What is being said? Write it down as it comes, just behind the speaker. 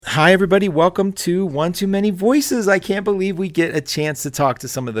Hi, everybody. Welcome to One Too Many Voices. I can't believe we get a chance to talk to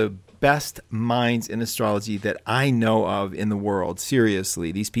some of the best minds in astrology that I know of in the world.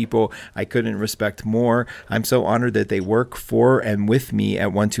 Seriously, these people I couldn't respect more. I'm so honored that they work for and with me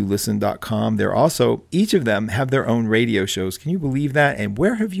at one2listen.com. They're also, each of them have their own radio shows. Can you believe that? And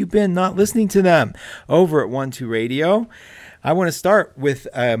where have you been not listening to them? Over at 12 Radio. I want to start with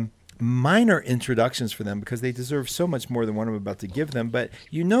minor introductions for them because they deserve so much more than what I'm about to give them. But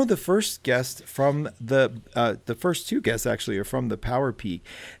you know, the first guest from the first two guests actually are from the Power Peak.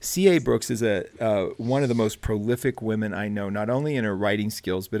 C.A. Brooks is one of the most prolific women I know, not only in her writing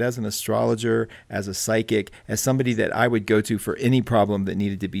skills, but as an astrologer, as a psychic, as somebody that I would go to for any problem that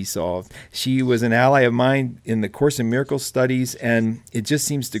needed to be solved. She was an ally of mine in the Course in Miracles studies, and it just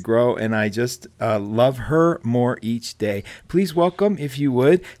seems to grow, and I just love her more each day. Please welcome, if you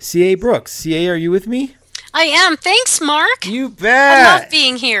would, C.A. Brooks. C.A., are you with me? I am. Thanks, Mark. You bet. I love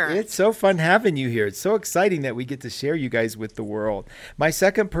being here. It's so fun having you here. It's so exciting that we get to share you guys with the world. My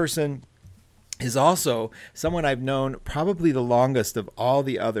second person is also someone I've known probably the longest of all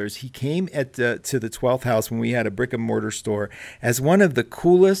the others. He came to the 12th house when we had a brick and mortar store as one of the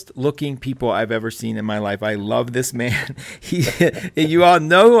coolest looking people I've ever seen in my life. I love this man. You all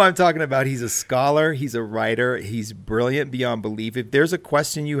know who I'm talking about. He's a scholar. He's a writer. He's brilliant beyond belief. If there's a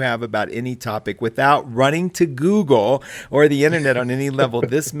question you have about any topic without running to Google or the internet on any level,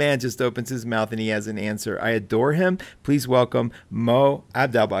 this man just opens his mouth and he has an answer. I adore him. Please welcome Mo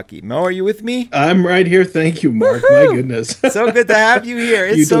Abdelbaki. Mo, are you with me? I'm right here. Thank you, Mark. Woo-hoo! My goodness. So good to have you here.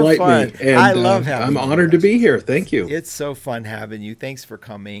 It's you so delight fun. Me. And, I love having you. I'm honored to be here. Thank you. It's so fun having you. Thanks for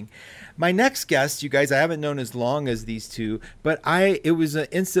coming. My next guest, you guys, I haven't known as long as these two, but it was an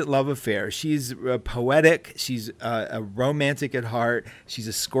instant love affair. She's poetic. She's a romantic at heart. She's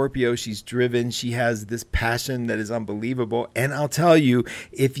a Scorpio. She's driven. She has this passion that is unbelievable. And I'll tell you,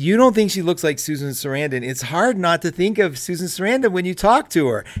 if you don't think she looks like Susan Sarandon, it's hard not to think of Susan Sarandon when you talk to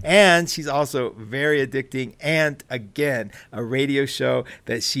her. And she's also very addicting. And again, a radio show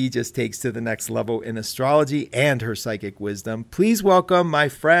that she just takes to the next level in astrology and her psychic wisdom. Please welcome my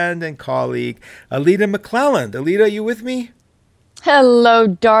friend and colleague, Aleta McClelland. Aleta, are you with me? Hello,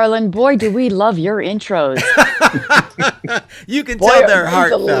 darling. Boy, do we love your intros. You can tell they're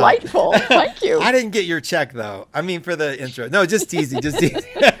heartfelt. Delightful. Thank you. I didn't get your check, though. I mean, for the intro. No, just teasing, just teasing.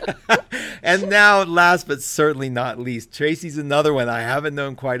 And now, last but certainly not least, Tracie's another one I haven't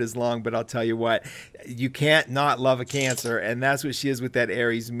known quite as long, but I'll tell you what, you can't not love a Cancer, and that's what she is with that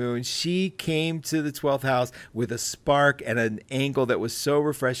Aries moon. She came to the 12th house with a spark and an angle that was so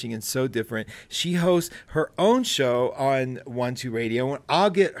refreshing and so different. She hosts her own show on 12 Radio, and I'll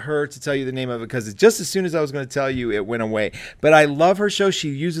get her to tell you the name of it because just as soon as I was going to tell you, it went away. But I love her show. She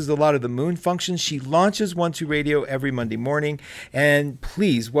uses a lot of the moon functions. She launches 12 Radio every Monday morning, and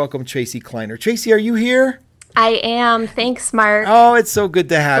please welcome Tracie Kleiner. Tracie, are you here? I am. Thanks, Mark. Oh, it's so good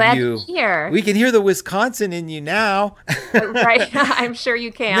to have Glad you. To be here. We can hear the Wisconsin in you now. Right. I'm sure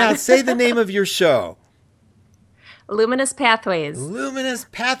you can. Now, say the name of your show. Luminous Pathways. Luminous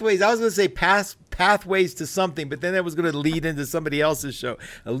Pathways. I was going to say pathways to something, but then that was going to lead into somebody else's show.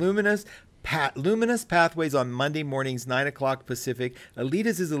 Luminous Pathways on Monday mornings, 9 o'clock Pacific.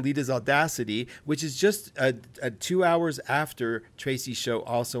 Aleta's is Aleta's Audacity, which is just 2 hours after Tracie's show,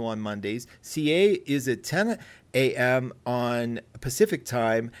 also on Mondays. CA is at 10 a.m. on Pacific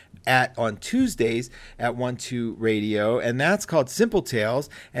time on Tuesdays at 12 Radio, and that's called Simple Tales.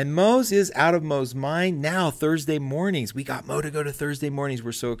 And Mo's is Out of Mo's Mind now Thursday mornings. We got Mo to go to Thursday mornings.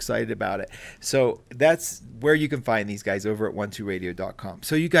 We're so excited about it. So that's where you can find these guys, over at 12radio.com.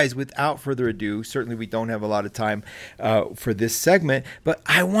 So you guys, without further ado, certainly we don't have a lot of time for this segment, but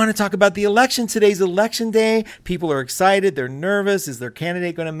I want to talk about the election. Today's election day. People are excited. They're nervous. Is their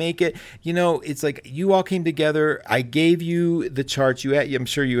candidate going to make it? You know, it's like you all came together. I gave you the charts. I'm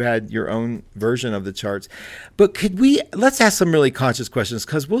sure you had your own version of the charts, but let's ask some really conscious questions,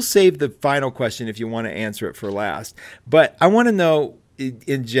 because we'll save the final question if you want to answer it for last. But I want to know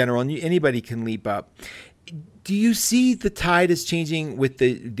in general, and anybody can leap up. Do you see the tide is changing with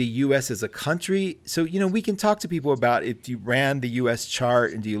the U.S. as a country? So, we can talk to people about if you ran the U.S.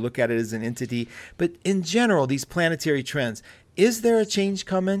 chart and do you look at it as an entity, but in general, these planetary trends, is there a change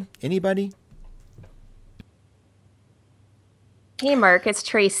coming? Anybody? Hey, Mark, it's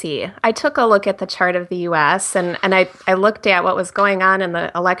Tracie. I took a look at the chart of the U.S. and I looked at what was going on in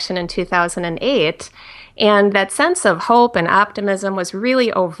the election in 2008, and that sense of hope and optimism was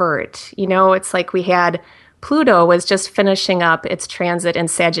really overt. It's like we had Pluto was just finishing up its transit in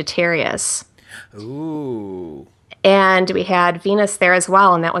Sagittarius. Ooh. And we had Venus there as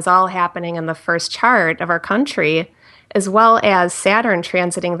well, and that was all happening in the first chart of our country. as well as Saturn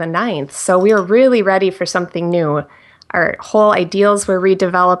transiting the ninth. So we were really ready for something new. Our whole ideals were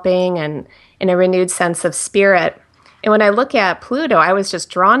redeveloping and in a renewed sense of spirit. And when I look at Pluto, I was just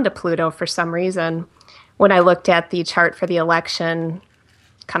drawn to Pluto for some reason when I looked at the chart for the election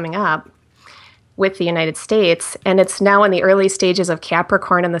coming up with the United States. And it's now in the early stages of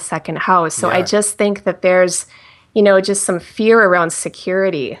Capricorn in the second house. So I just think that there's, just some fear around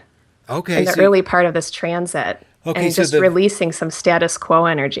security in the early part of this transit. Okay, and just releasing some status quo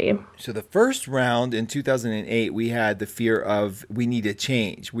energy. So the first round in 2008, we had the fear of we need a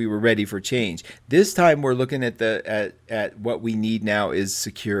change. We were ready for change. This time, we're looking at at what we need now is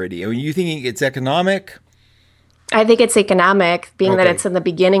security. Are you thinking it's economic? I think it's economic, being that it's in the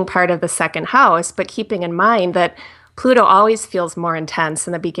beginning part of the second house, but keeping in mind that Pluto always feels more intense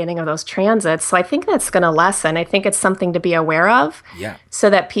in the beginning of those transits. So I think that's going to lessen. I think it's something to be aware of so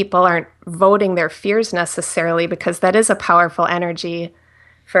that people aren't voting their fears necessarily, because that is a powerful energy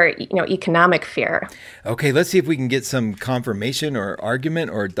for economic fear. Okay, let's see if we can get some confirmation or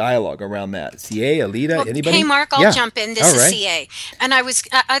argument or dialogue around that. CA, Aleta, anybody? Hey, Mark, I'll jump in. This is CA. And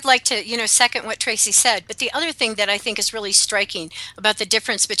I'd like to, second what Tracie said. But the other thing that I think is really striking about the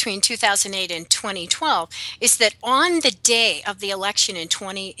difference between 2008 and 2012 is that on the day of the election in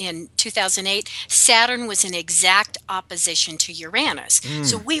 2008, Saturn was in exact opposition to Uranus.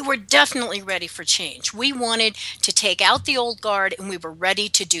 So we were definitely ready for change. We wanted to take out the old guard, and we were ready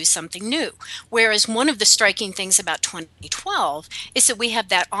to do something new. Whereas one of the striking things about 2012 is that we have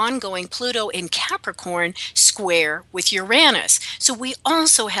that ongoing Pluto in Capricorn square with Uranus. So we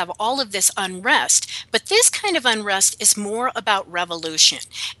also have all of this unrest, but this kind of unrest is more about revolution.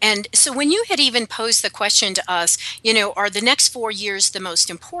 And so when you had even posed the question to us, are the next 4 years the most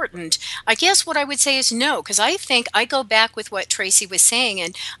important? I guess what I would say is no, because I think I go back with what Tracie was saying,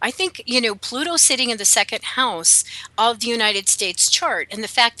 and I think, Pluto sitting in the second house of the United States chart, and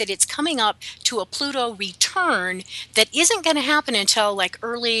the fact that it's coming up to a Pluto return that isn't going to happen until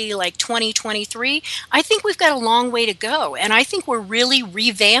early 2023, I think we've got a long way to go. And I think we're really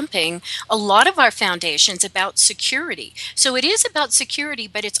revamping a lot of our foundations about security. So it is about security,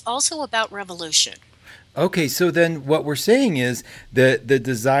 but it's also about revolution. Okay, so then what we're saying is the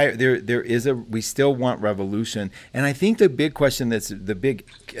desire we still want revolution, and I think the big question that's the big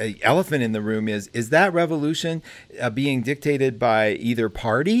elephant in the room is that revolution being dictated by either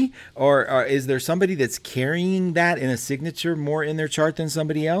party, or is there somebody that's carrying that in a signature more in their chart than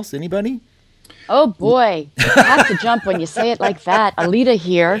somebody else? Anybody? Oh boy, I have to jump when you say it like that. Aleta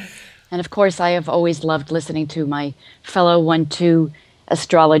here, and of course I have always loved listening to my fellow 1-2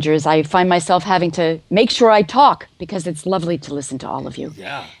 astrologers. I find myself having to make sure I talk because it's lovely to listen to all of you.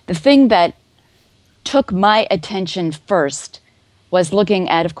 Yeah. The thing that took my attention first was looking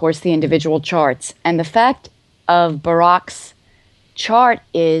at, of course, the individual charts. And the fact of Barack's chart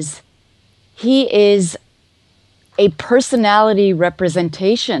is he is a personality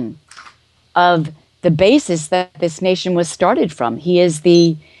representation of the basis that this nation was started from. He is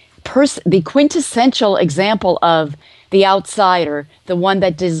the quintessential example of the outsider, the one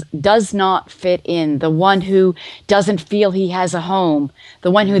that does not fit in, the one who doesn't feel he has a home,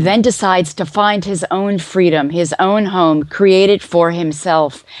 the one who then decides to find his own freedom, his own home, create it for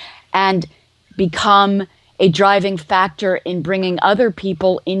himself, and become a driving factor in bringing other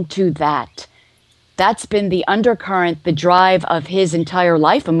people into that. That's been the undercurrent, the drive of his entire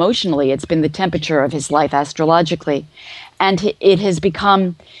life emotionally. It's been the temperature of his life astrologically. And it has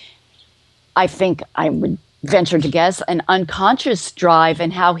become, I think I would venture to guess, an unconscious drive in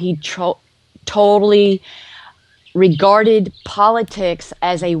how he totally regarded politics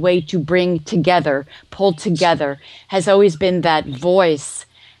as a way to bring together, pull together, has always been that voice,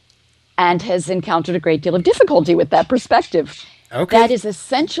 and has encountered a great deal of difficulty with that perspective. Okay. That is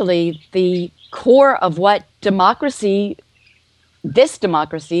essentially the core of what this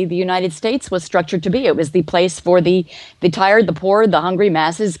democracy, the United States, was structured to be. It was the place for the tired, the poor, the hungry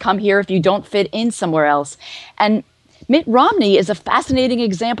masses. Come here if you don't fit in somewhere else. And Mitt Romney is a fascinating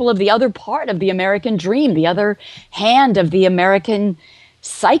example of the other part of the American dream, the other hand of the American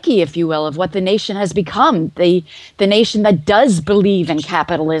psyche, if you will, of what the nation has become. The nation that does believe in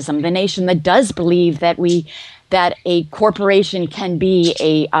capitalism, the nation that does believe that a corporation can be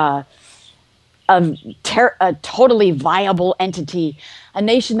a totally viable entity, a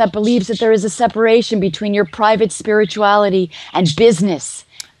nation that believes that there is a separation between your private spirituality and business.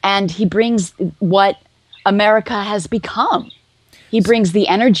 And he brings what America has become. He brings the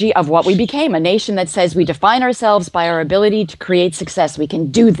energy of what we became, a nation that says we define ourselves by our ability to create success. We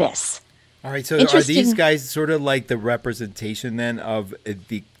can do this. All right, so are these guys sort of like the representation then of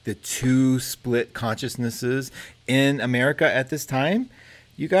the the two split consciousnesses in America at this time?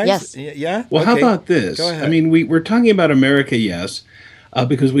 You guys? Yes. Yeah? Well, how about this? Go ahead. I mean, we're talking about America, yes,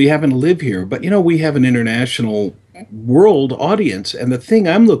 because we happen to live here. But, we have an international world audience. And the thing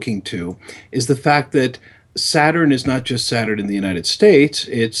I'm looking to is the fact that Saturn is not just Saturn in the United States,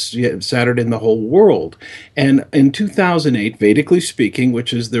 it's Saturn in the whole world. And in 2008, Vedically speaking,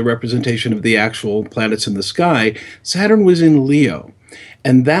 which is the representation of the actual planets in the sky, Saturn was in Leo.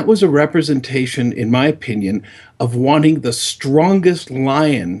 And that was a representation, in my opinion, of wanting the strongest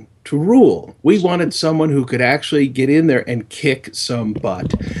lion to rule. We wanted someone who could actually get in there and kick some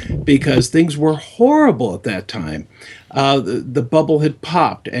butt, because things were horrible at that time. The bubble had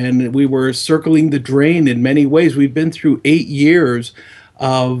popped, and we were circling the drain in many ways. We've been through 8 years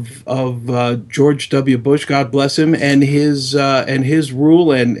of George W. Bush, God bless him, and his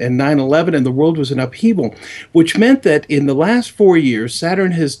rule, and 9/11, and the world was in upheaval, which meant that in the last 4 years,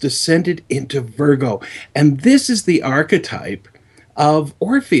 Saturn has descended into Virgo, and this is the archetype of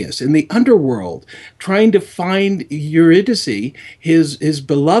Orpheus in the underworld, trying to find Eurydice, his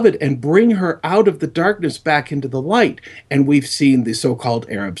beloved, and bring her out of the darkness back into the light. And we've seen the so-called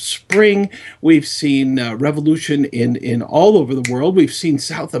Arab Spring. We've seen revolution in all over the world. We've seen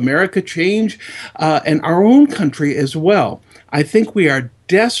South America change, and our own country as well. I think we are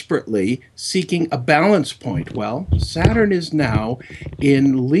desperately seeking a balance point. Well, Saturn is now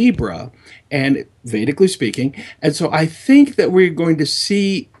in Libra, and Vedically speaking, and so I think that we're going to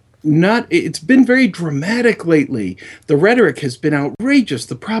see it's been very dramatic lately. The rhetoric has been outrageous.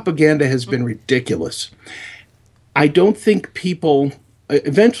 The propaganda has been ridiculous. I don't think people,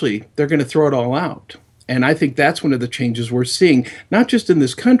 eventually, they're going to throw it all out. And I think that's one of the changes we're seeing, not just in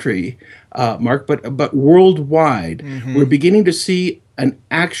this country, Mark, but worldwide. Mm-hmm. We're beginning to see an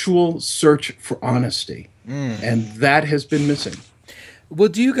actual search for honesty, and that has been missing. Well,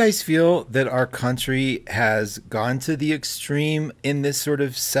 do you guys feel that our country has gone to the extreme in this sort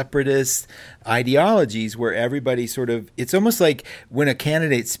of separatist ideologies where everybody it's almost like when a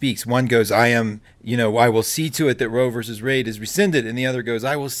candidate speaks, one goes, I will see to it that Roe versus Wade is rescinded. And the other goes,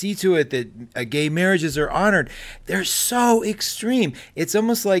 I will see to it that gay marriages are honored. They're so extreme. It's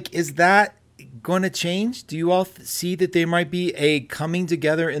almost like, is that going to change? Do you all see that there might be a coming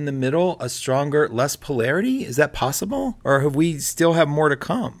together in the middle, a stronger, less polarity? Is that possible? Or have we still have more to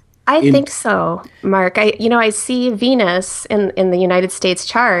come? I think so, Mark. I see Venus in the United States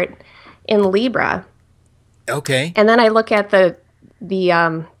chart in Libra. Okay. And then I look at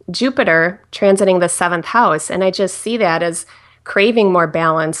the Jupiter transiting the 7th house, and I just see that as craving more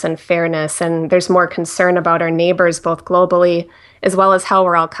balance and fairness, and there's more concern about our neighbors, both globally as well as how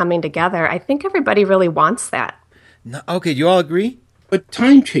we're all coming together. I think everybody really wants that. No, okay, you all agree? But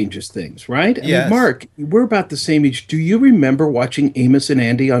time changes things, right? Yes. I mean, Mark, we're about the same age. Do you remember watching Amos and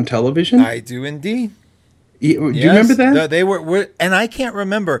Andy on television? I do indeed. Do you remember that? They were, and I can't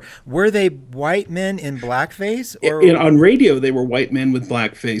remember. Were they white men in blackface? Or on radio, they were white men with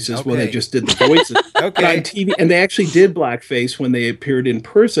black faces. Okay. Well, they just did the voices. Okay. But on TV, and they actually did blackface when they appeared in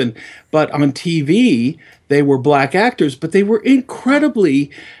person. But on TV, they were black actors, but they were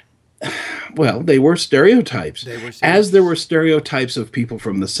incredibly. Well, they were stereotypes. As there were stereotypes of people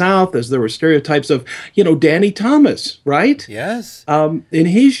from the South, as there were stereotypes of, Danny Thomas, right? Yes. In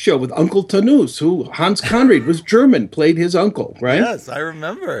his show with Uncle Tanus, who Hans Conried was German, played his uncle, right? Yes, I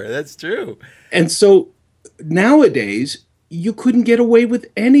remember. That's true. And so nowadays, you couldn't get away with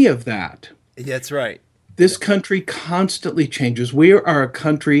any of that. That's right. This country constantly changes. We are a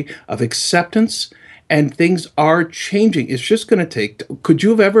country of acceptance, and things are changing. It's just going to take. Could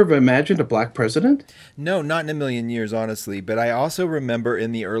you have ever imagined a black president? No, not in a million years, honestly. But I also remember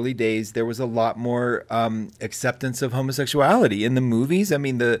in the early days, there was a lot more acceptance of homosexuality in the movies. I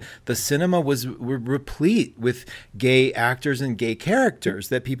mean, the cinema were replete with gay actors and gay characters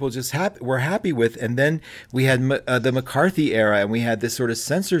that people just were happy with. And then we had the McCarthy era, and we had this sort of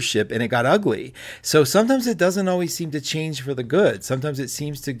censorship, and it got ugly. So sometimes it doesn't always seem to change for the good. Sometimes it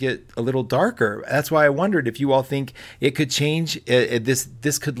seems to get a little darker. That's why I wondered if you all think it could change.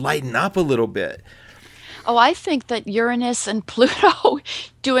 This could lighten up a little bit. Oh, I think that Uranus and Pluto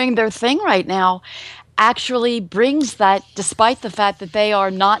doing their thing right now actually brings that, despite the fact that they are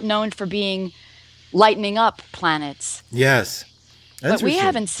not known for being lightening up planets. Yes. But we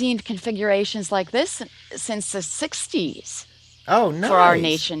haven't seen configurations like this since the 60s. Oh, nice. For our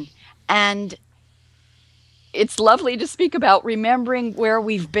nation. And it's lovely to speak about remembering where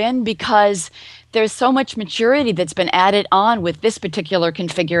we've been, because there's so much maturity that's been added on with this particular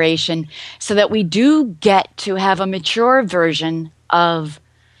configuration, so that we do get to have a mature version of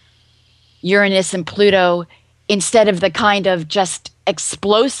Uranus and Pluto instead of the kind of just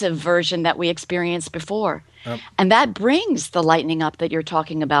explosive version that we experienced before. And that brings the lightening up that you're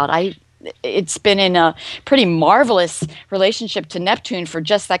talking about. It's been in a pretty marvelous relationship to Neptune for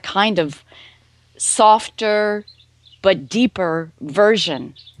just that kind of softer but deeper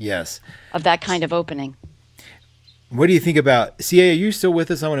version of that kind of opening. What do you think about CA? Are you still with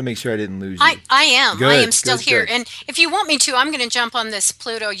us? I want to make sure I didn't lose you. I am. Good, I am still here. Good. And if you want me to, I'm going to jump on this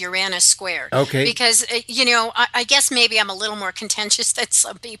Pluto-Uranus square. Okay. Because, I guess maybe I'm a little more contentious than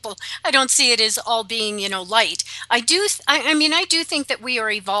some people. I don't see it as all being, light. I do think that we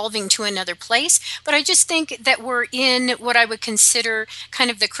are evolving to another place, but I just think that we're in what I would consider kind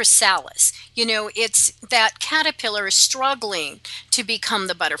of the chrysalis. It's that caterpillar is struggling to become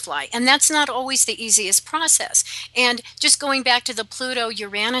the butterfly. And that's not always the easiest process. And just going back to the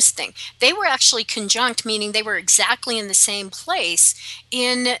Pluto-Uranus thing, they were actually conjunct, meaning they were exactly in the same place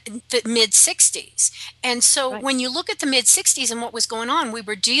in the mid-60s. And so when you look at the mid-60s and what was going on, we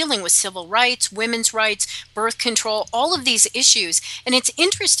were dealing with civil rights, women's rights, birth control, all of these issues. And it's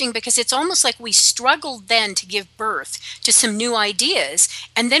interesting because it's almost like we struggled then to give birth to some new ideas,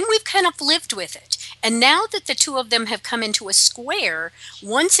 and then we've kind of lived with it. And now that the two of them have come into a square,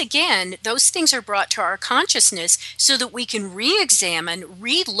 once again, those things are brought to our consciousness so that we can re-examine,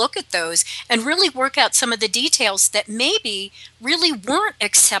 re-look at those, and really work out some of the details that maybe really weren't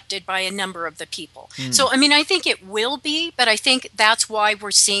accepted by a number of the people. So, I think it will be, but I think that's why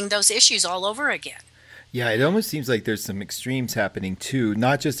we're seeing those issues all over again. Yeah, it almost seems like there's some extremes happening too,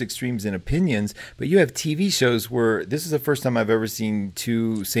 not just extremes in opinions, but you have TV shows where this is the first time I've ever seen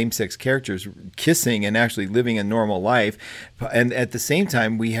two same-sex characters kissing and actually living a normal life. And at the same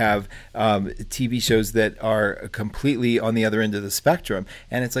time, we have TV shows that are completely on the other end of the spectrum.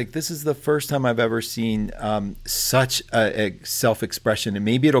 And it's like, this is the first time I've ever seen such a self-expression. And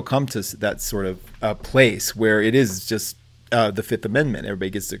maybe it'll come to that sort of place where it is just the Fifth Amendment. Everybody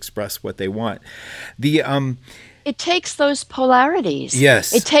gets to express what they want. It takes those polarities.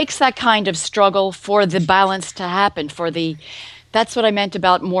 Yes. It takes that kind of struggle for the balance to happen, that's what I meant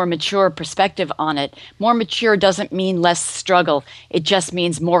about more mature perspective on it. More mature doesn't mean less struggle. It just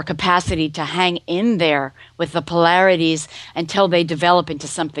means more capacity to hang in there with the polarities until they develop into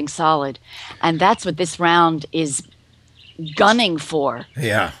something solid. And that's what this round is gunning for.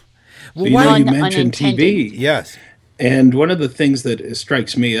 Yeah. Well, you mentioned TV. Yes. And one of the things that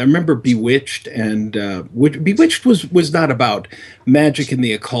strikes me, I remember Bewitched, and Bewitched was not about magic and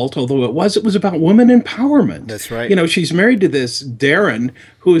the occult, although it was about woman empowerment. That's right. She's married to this Darren,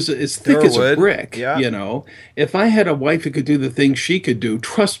 who is as thick as a brick. Yeah. If I had a wife who could do the things she could do,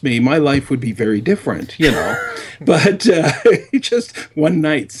 trust me, my life would be very different. But just one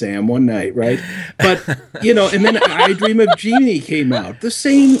night, Sam, one night, right? But and then I Dream of Jeannie came out. The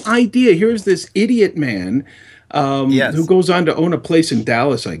same idea. Here's this idiot man. Who goes on to own a place in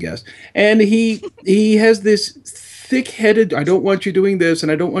Dallas, I guess. And he has this thick-headed, I don't want you doing this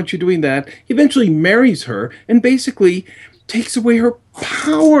and I don't want you doing that. He eventually marries her and basically takes away her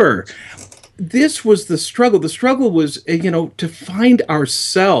power. This was the struggle. The struggle was, to find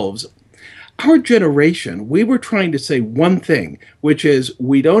ourselves. Our generation, we were trying to say one thing, which is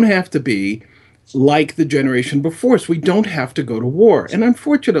we don't have to be like the generation before us. We don't have to go to war. And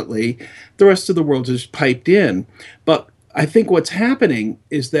unfortunately, the rest of the world has piped in. But I think what's happening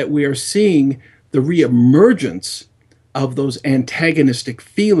is that we are seeing the reemergence of those antagonistic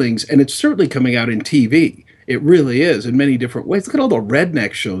feelings, and it's certainly coming out in TV. It really is, in many different ways. Look at all the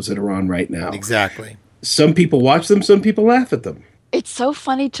redneck shows that are on right now. Exactly. Some people watch them, some people laugh at them. It's so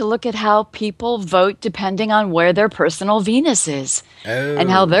funny to look at how people vote depending on where their personal Venus is and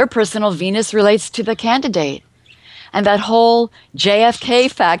how their personal Venus relates to the candidate. And that whole JFK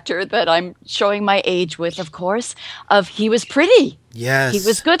factor that I'm showing my age with, of course, of he was pretty. Yes. He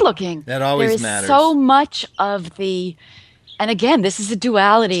was good looking. That always There is matters. so much of the, and again, this is a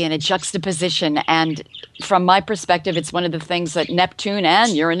duality and a juxtaposition. And from my perspective, it's one of the things that Neptune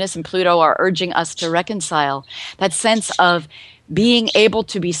and Uranus and Pluto are urging us to reconcile. That sense of being able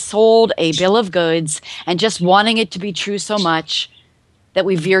to be sold a bill of goods and just wanting it to be true so much that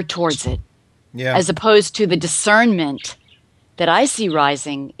we veer towards it. Yeah. As opposed to the discernment that I see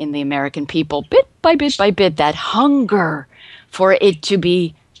rising in the American people, bit by bit by bit, that hunger for it to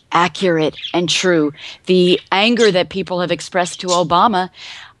be accurate and true. The anger that people have expressed to Obama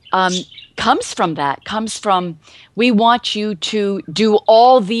comes from that, comes from, we want you to do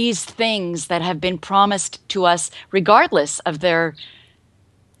all these things that have been promised to us, regardless of their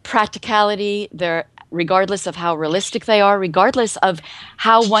practicality, regardless of how realistic they are, regardless of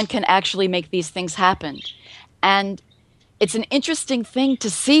how one can actually make these things happen. And it's an interesting thing to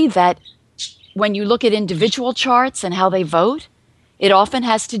see that when you look at individual charts and how they vote, it often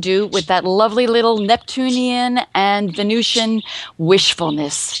has to do with that lovely little Neptunian and Venusian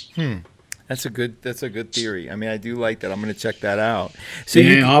wishfulness. That's a good theory. I mean, I do like that. I'm going to check that out. So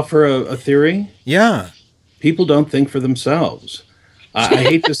May I offer a theory? Yeah. People don't think for themselves. I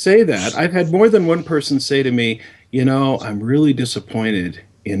hate to say that. I've had more than one person say to me, I'm really disappointed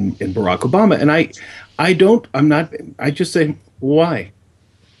in Barack Obama. And I just say, why?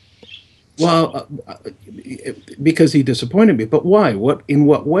 Well, because he disappointed me. But why? In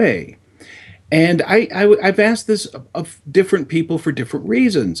what way? And I've asked this of different people for different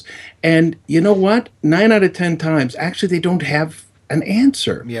reasons. And you know what? 9 out of 10 times, actually, they don't have an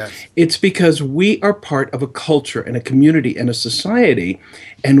answer. Yes. It's because we are part of a culture and a community and a society,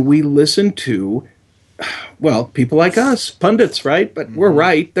 and we listen to, people like us, pundits, right? But we're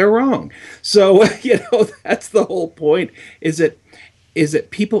right, they're wrong. So, that's the whole point, is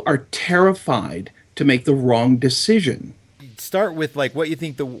that people are terrified to make the wrong decision. Start with what you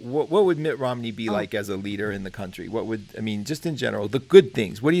think what would Mitt Romney be like as a leader in the country? Just in general, the good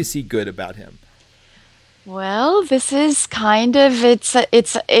things. What do you see good about him? Well, this is kind of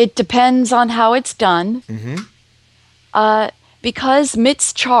it depends on how it's done. Because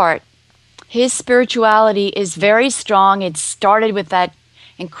Mitt's chart, his spirituality is very strong. It started with that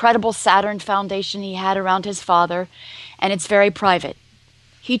incredible Saturn foundation he had around his father, and it's very private.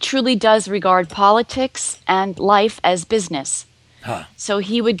 He truly does regard politics and life as business. So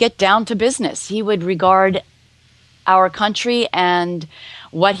he would get down to business. He would regard our country and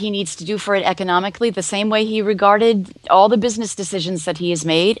what he needs to do for it economically the same way he regarded all the business decisions that he has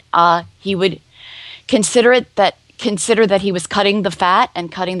made. He would consider that he was cutting the fat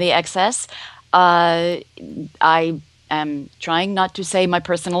and cutting the excess. I am trying not to say my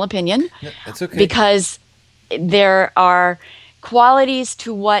personal opinion. No, that's okay. Because there are qualities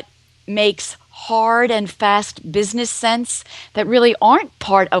to what makes hard and fast business sense that really aren't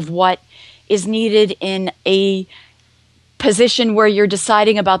part of what is needed in a position where you're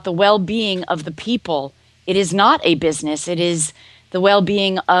deciding about the well-being of the people. It is not a business. It is the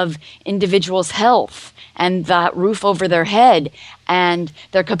well-being of individuals' health and the roof over their head and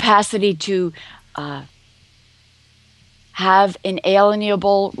their capacity to have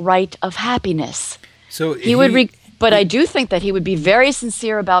inalienable right of happiness. So But I do think that he would be very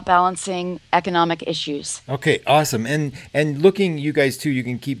sincere about balancing economic issues. Okay, awesome. And looking, you guys too, you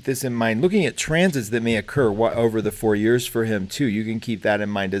can keep this in mind. Looking at transits that may occur over the 4 years for him too, you can keep that in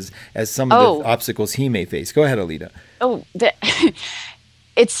mind as some of the obstacles he may face. Go ahead, Aleta.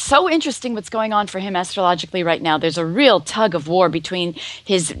 It's so interesting what's going on for him astrologically right now. There's a real tug of war between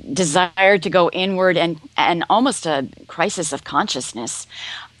his desire to go inward and almost a crisis of consciousness.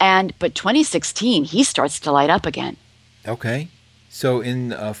 But 2016, he starts to light up again. Okay. So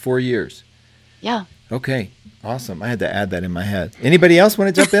in 4 years. Yeah. Okay. Awesome. I had to add that in my head. Anybody else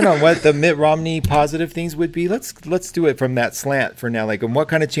want to jump in on what the Mitt Romney positive things would be? Let's do it from that slant for now. And what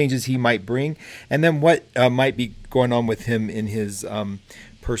kind of changes he might bring, and then what might be going on with him in his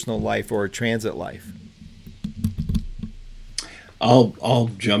personal life or transit life. I'll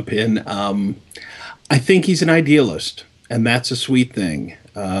jump in. I think he's an idealist, and that's a sweet thing.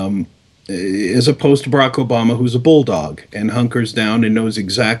 As opposed to Barack Obama, who's a bulldog and hunkers down and knows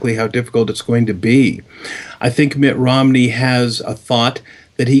exactly how difficult it's going to be. I think Mitt Romney has a thought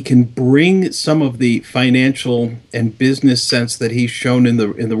that he can bring some of the financial and business sense that he's shown in the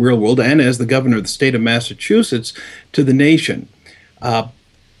real world, and as the governor of the state of Massachusetts, to the nation.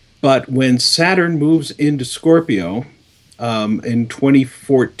 But when Saturn moves into Scorpio, in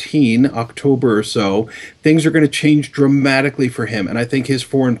 2014, October or so, things are going to change dramatically for him. And I think his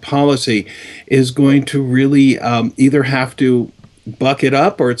foreign policy is going to really either have to buck it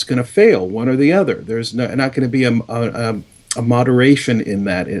up or it's going to fail, one or the other. There's not going to be a moderation in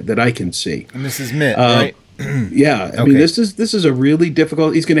that I can see. And this is Mitt, right? Yeah. I mean, this is a really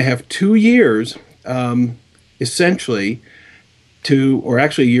difficult. He's going to have 2 years, essentially, or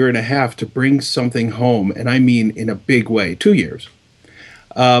actually a year and a half to bring something home, and I mean in a big way, 2 years.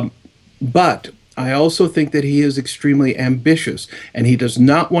 But I also think that he is extremely ambitious, and he does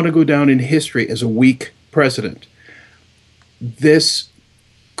not want to go down in history as a weak president. This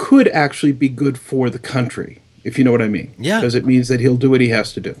could actually be good for the country, if you know what I mean. Yeah. Because it means that he'll do what he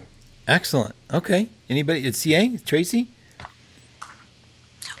has to do. Excellent. Okay. Anybody? It's CA? Tracie?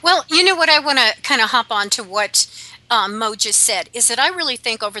 Well, you know what? I want to kind of hop on to what Mo just said, is that I really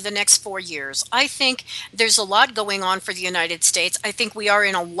think over the next 4 years, I think there's a lot going on for the United States. I think we are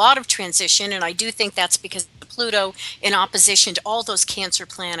in a lot of transition, and I do think that's because of Pluto in opposition to all those Cancer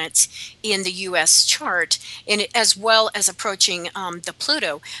planets in the U.S. chart, as well as approaching the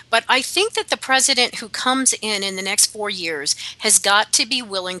Pluto. But I think that the president who comes in the next 4 years has got to be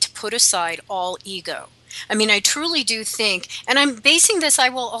willing to put aside all ego. I mean, I truly do think, and I'm basing this, I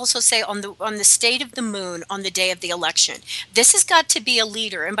will also say, on the state of the moon on the day of the election. This has got to be a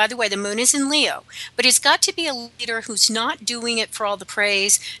leader, and by the way, the moon is in Leo, but it's got to be a leader who's not doing it for all the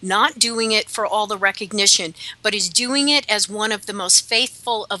praise, not doing it for all the recognition, but is doing it as one of the most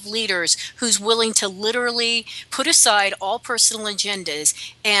faithful of leaders who's willing to literally put aside all personal agendas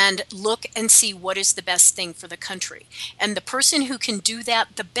and look and see what is the best thing for the country. And the person who can do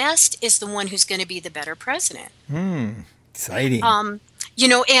that the best is the one who's going to be the better president. Exciting.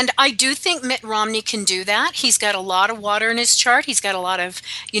 And I do think Mitt Romney can do that. He's got a lot of water in his chart. He's got a lot of,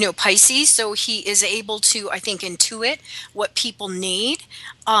 Pisces. So he is able to, I think, intuit what people need.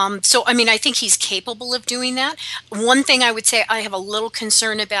 I think he's capable of doing that. One thing I would say I have a little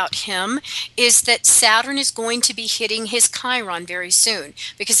concern about him is that Saturn is going to be hitting his Chiron very soon,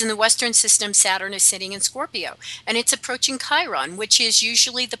 because in the Western system, Saturn is sitting in Scorpio and it's approaching Chiron, which is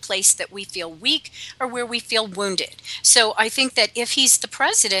usually the place that we feel weak or where we feel wounded. So I think that if he's the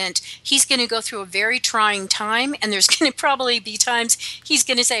president, he's going to go through a very trying time, and there's going to probably be times he's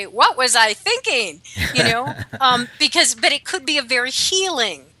going to say, "What was I thinking?" But it could be a very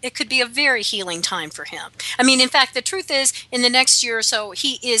healing. It could be a very healing time for him. I mean, in fact, the truth is, in the next year or so,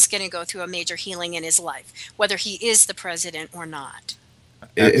 he is going to go through a major healing in his life, whether he is the president or not.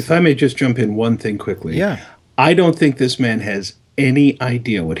 If I may just jump in one thing quickly. Yeah. I don't think this man has any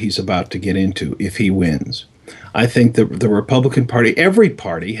idea what he's about to get into if he wins. I think the Republican Party, every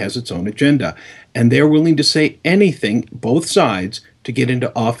party has its own agenda, and they're willing to say anything, both sides, to get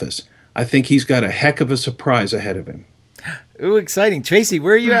into office. I think he's got a heck of a surprise ahead of him. Ooh, exciting. Tracie,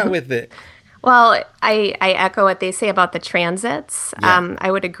 where are you at with it? Well, I echo what they say about the transits. Yeah. I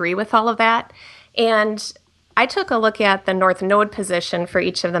would agree with all of that. And I took a look at the North Node position for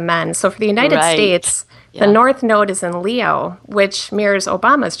each of the men. So for the United States, the North Node is in Leo, which mirrors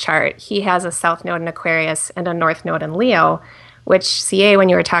Obama's chart. He has a South Node in Aquarius and a North Node in Leo, which, CA, when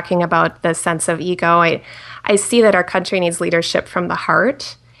you were talking about the sense of ego, I see that our country needs leadership from the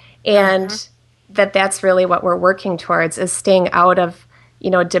heart. And that's really what we're working towards, is staying out of,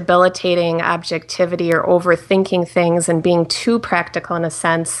 debilitating objectivity or overthinking things and being too practical in a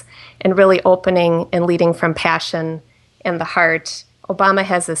sense, and really opening and leading from passion and the heart. Obama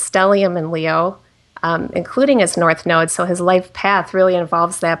has a stellium in Leo, including his North Node, so his life path really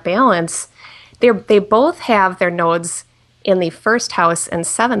involves that balance. They both have their nodes in the first house and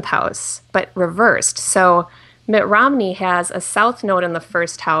seventh house, but reversed. So Mitt Romney has a South Node in the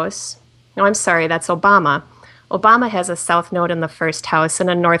first house. No, I'm sorry, that's Obama. Obama has a South Node in the first house and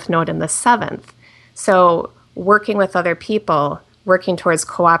a North Node in the seventh. So working with other people, working towards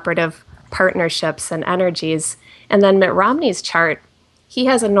cooperative partnerships and energies. And then Mitt Romney's chart, he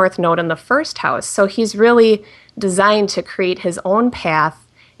has a North Node in the first house. So he's really designed to create his own path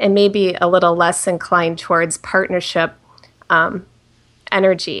and maybe a little less inclined towards partnership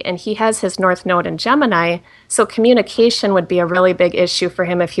energy. And he has his North Node in Gemini, so communication would be a really big issue for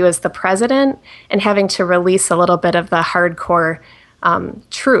him if he was the president, and having to release a little bit of the hardcore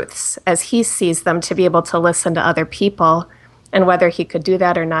truths as he sees them to be able to listen to other people. And whether he could do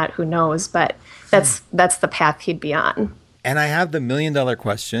that or not, who knows? But that's the path he'd be on. And I have the $1 million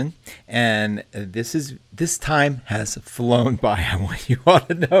question, and this time has flown by. I want you all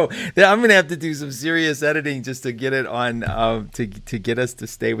to know that I'm going to have to do some serious editing just to get it on, to get us to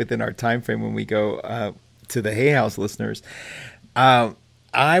stay within our time frame when we go to the Hay House listeners.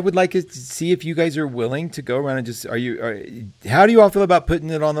 I would like to see if you guys are willing to go around and just, how do you all feel about putting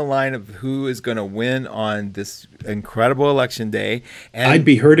it on the line of who is going to win on this incredible election day? And I'd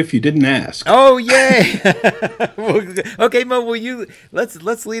be hurt if you didn't ask. Oh, yay. Okay, Mo,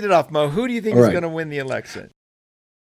 let's lead it off, Mo. Who do you think is going to win the election?